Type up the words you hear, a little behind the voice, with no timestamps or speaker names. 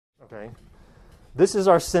Okay, this is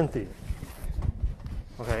our Synthi.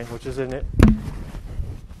 Okay, which is an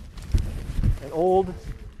old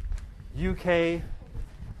UK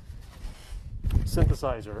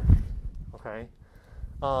synthesizer. Okay,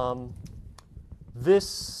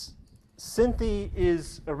 this Synthi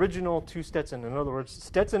is original to Stetson. In other words,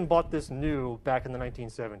 Stetson bought this new back in the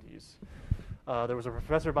 1970s. There was a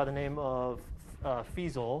professor by the name of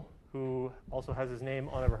Fiesel, who also has his name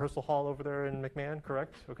on a rehearsal hall over there in McMahon,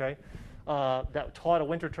 correct? Okay, that taught a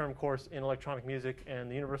winter term course in electronic music, and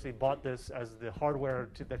the university bought this as the hardware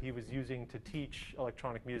that he was using to teach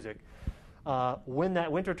electronic music. When that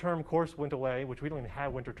winter term course went away, which we don't even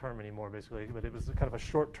have winter term anymore basically, but it was kind of a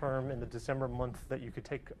short term in the December month that you could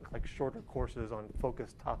take like shorter courses on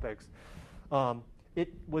focused topics,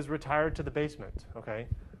 it was retired to the basement, okay?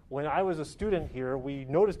 When I was a student here, we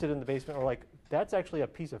noticed it in the basement. We're like, that's actually a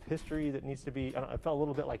piece of history that needs to be, I felt a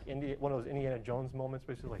little bit like one of those Indiana Jones moments,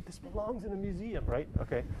 basically like, this belongs in a museum, right?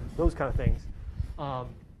 Okay, those kind of things.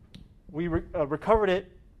 We recovered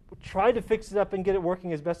it, tried to fix it up and get it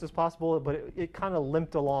working as best as possible, but it kind of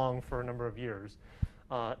limped along for a number of years.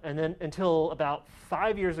 And then until about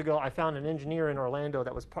 5 years ago, I found an engineer in Orlando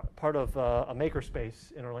that was part of a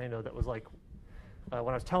makerspace in Orlando that was like,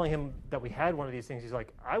 when I was telling him that we had one of these things, he's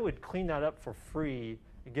like, I would clean that up for free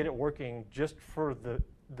and get it working just for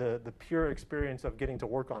the pure experience of getting to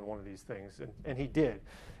work on one of these things. And he did.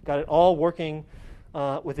 Got it all working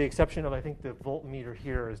with the exception of, I think the voltmeter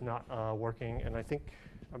here is not working. And I think,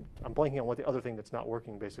 I'm blanking on what the other thing that's not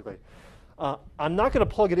working, basically. I'm not going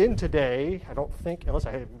to plug it in today, I don't think, unless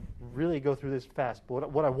I really go through this fast.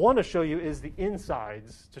 But what I want to show you is the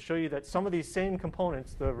insides, to show you that some of these same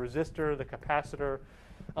components, the resistor, the capacitor,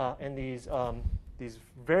 and these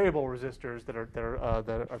variable resistors that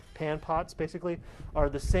are pan pots, basically, are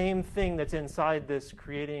the same thing that's inside this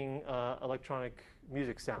creating electronic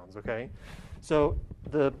music sounds, okay? So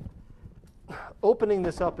opening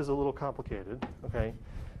this up is a little complicated, okay?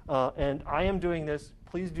 And I am doing this.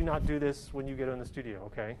 Please do not do this when you get in the studio,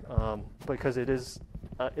 okay? Because it is,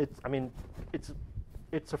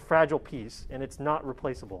 it's a fragile piece and it's not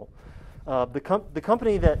replaceable. The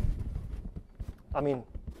company that,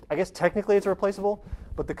 I guess technically it's replaceable,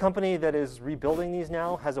 but the company that is rebuilding these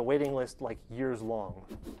now has a waiting list like years long.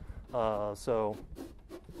 So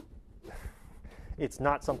it's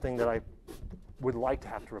not something that I would like to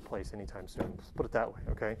have to replace anytime soon. Let's put it that way,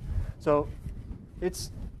 okay? So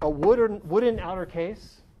it's a wooden outer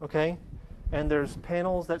case, okay? And there's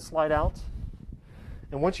panels that slide out.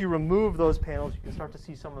 And once you remove those panels, you can start to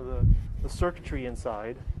see some of the circuitry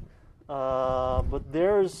inside. But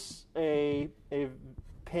there's a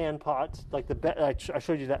pan pot, like I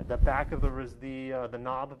showed you that the back of the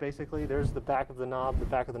knob, basically. There's the back of the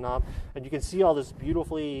knob, and you can see all this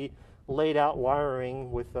beautifully laid out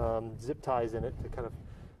wiring with zip ties in it to kind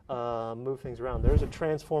of move things around. There's a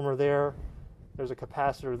transformer there. There's a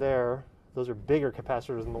capacitor there. Those are bigger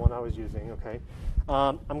capacitors than the one I was using, okay?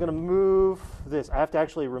 I'm going to move this. I have to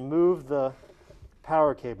actually remove the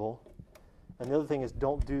power cable. And the other thing is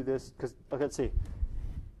don't do this, because, okay, let's see.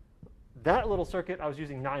 That little circuit, I was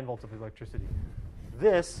using 9 volts of electricity.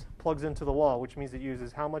 This plugs into the wall, which means it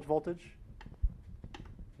uses how much voltage?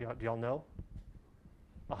 Do y'all know?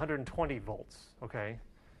 120 volts, okay?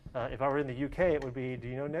 If I were in the UK, it would be, do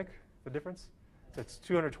you know, Nick, the difference? It's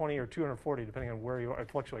 220 or 240, depending on where you are.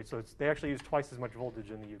 It fluctuates. So they actually use twice as much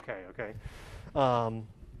voltage in the UK, okay?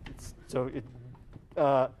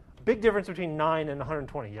 Big difference between 9 and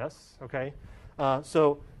 120, yes? Okay?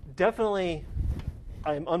 So definitely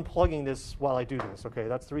I'm unplugging this while I do this, okay?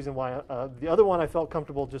 That's the reason why. The other one I felt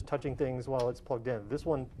comfortable just touching things while it's plugged in. This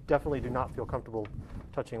one definitely do not feel comfortable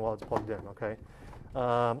touching while it's plugged in, okay?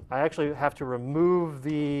 I actually have to remove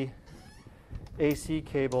the AC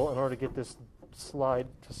cable in order to get this slide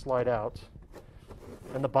out.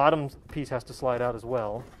 And the bottom piece has to slide out as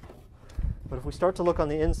well. But if we start to look on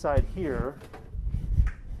the inside here,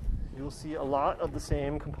 you'll see a lot of the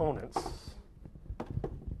same components.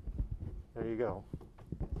 There you go.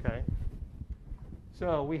 Okay.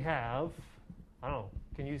 So we have, I don't know,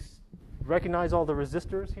 can you recognize all the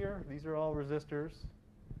resistors here? These are all resistors.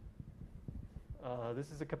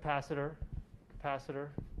 This is a capacitor.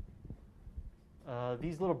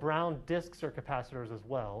 These little brown discs are capacitors as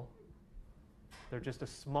well. They're just a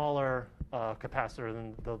smaller capacitor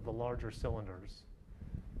than the larger cylinders.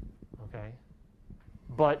 Okay.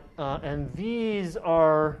 But, and these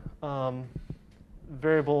are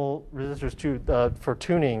variable resistors too, for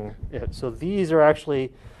tuning it. So these are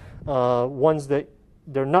actually ones that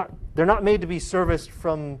they're not made to be serviced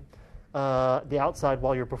from the outside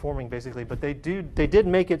while you're performing, basically. But they did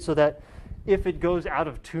make it so that if it goes out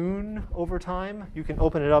of tune over time, you can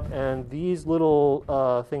open it up, and these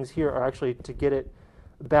little things here are actually to get it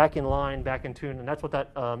back in line, back in tune, and that's what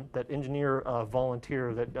that that engineer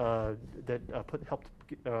volunteer that helped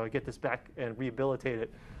get this back and rehabilitate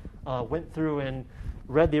it went through and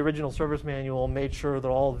read the original service manual, made sure that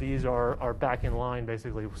all of these are back in line,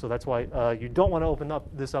 basically. So that's why you don't want to open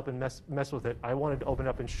this up and mess with it. I wanted to open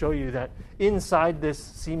up and show you that inside this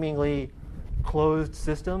seemingly closed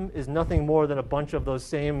system is nothing more than a bunch of those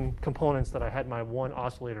same components that I had my one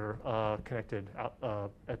oscillator connected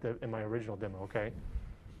out, in my original demo. Okay.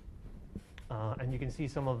 And you can see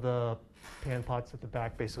some of the pan pots at the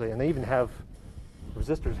back, basically, and they even have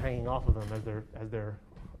resistors hanging off of them as they're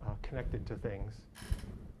connected to things.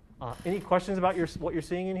 Any questions about what you're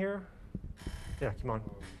seeing in here? Yeah, come on.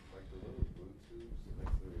 Like the little blue tubes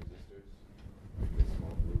next to the resistors, like the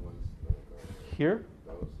small blue ones. Here?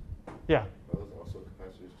 Those? Yeah. Are those also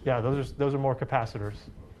capacitors too? Yeah, those are more capacitors.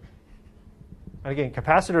 And again,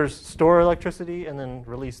 capacitors store electricity and then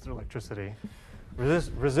release the electricity.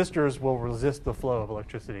 Resistors will resist the flow of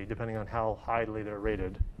electricity depending on how highly they're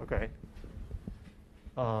rated. Okay.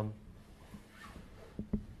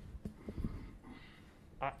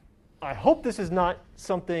 I hope this is not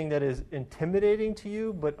something that is intimidating to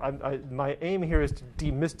you, but my aim here is to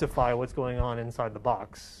demystify what's going on inside the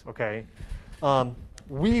box. Okay.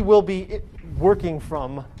 We will be working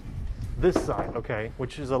from this side, okay,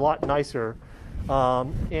 which is a lot nicer.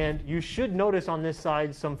 And you should notice on this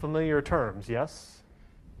side some familiar terms, yes?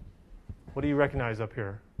 What do you recognize up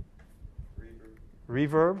here?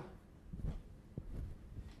 Reverb.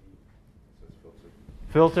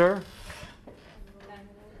 Filter.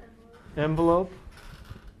 Envelope.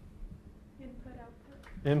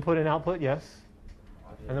 Input and output, yes.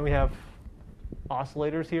 And then we have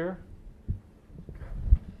oscillators here.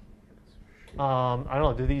 I don't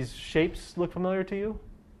know, do these shapes look familiar to you?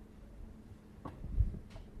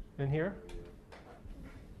 In here?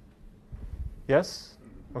 Yes?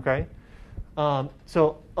 Okay.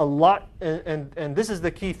 So a lot, and this is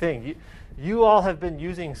the key thing. You all have been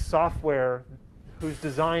using software whose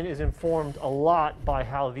design is informed a lot by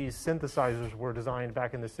how these synthesizers were designed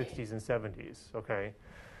back in the 60s and 70s. Okay.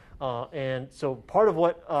 And so part of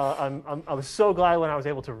what I was so glad when I was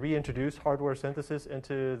able to reintroduce hardware synthesis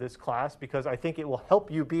into this class, because I think it will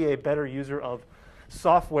help you be a better user of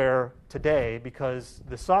software today, because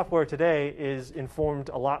the software today is informed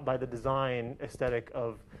a lot by the design aesthetic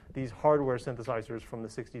of these hardware synthesizers from the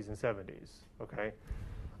 60s and 70s. Okay.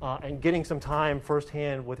 And getting some time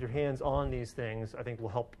firsthand with your hands on these things, I think will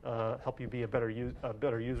help you be a better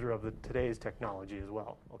user of today's technology as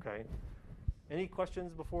well. Okay. Any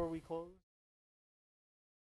questions before we close?